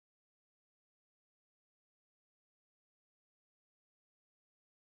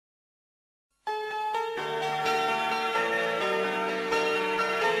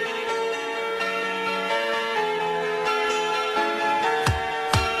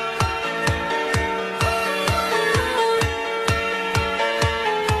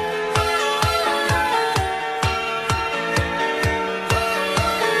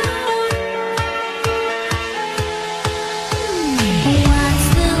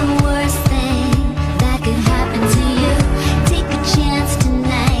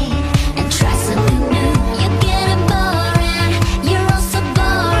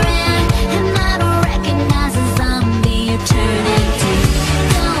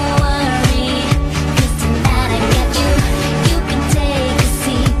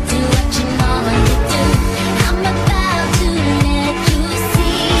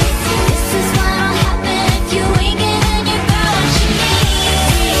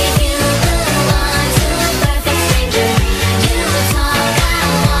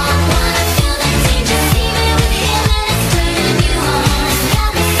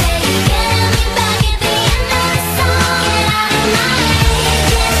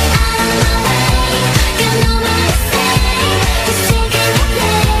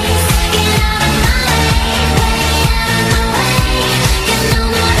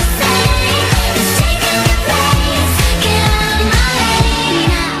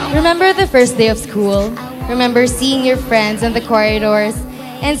Remember the first day of school? Remember seeing your friends in the corridors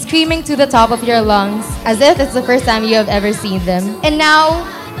and screaming to the top of your lungs as if it's the first time you have ever seen them? And now,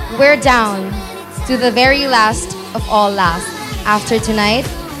 we're down to the very last of all last. After tonight,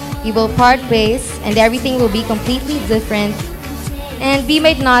 we will part ways and everything will be completely different and we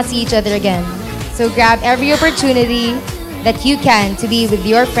might not see each other again. So grab every opportunity that you can to be with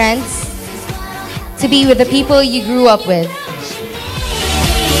your friends, to be with the people you grew up with.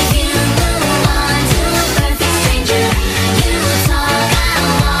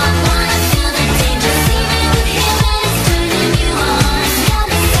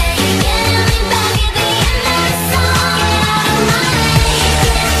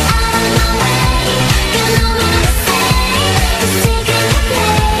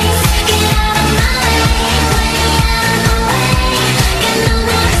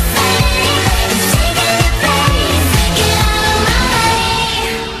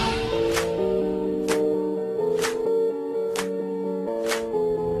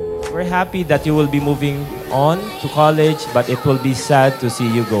 Happy that you will be moving on to college, but it will be sad to see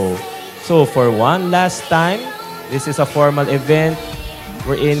you go. So for one last time, this is a formal event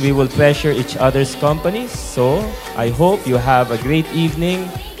wherein we will treasure each other's company. So I hope you have a great evening.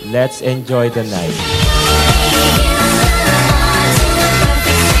 Let's enjoy the night.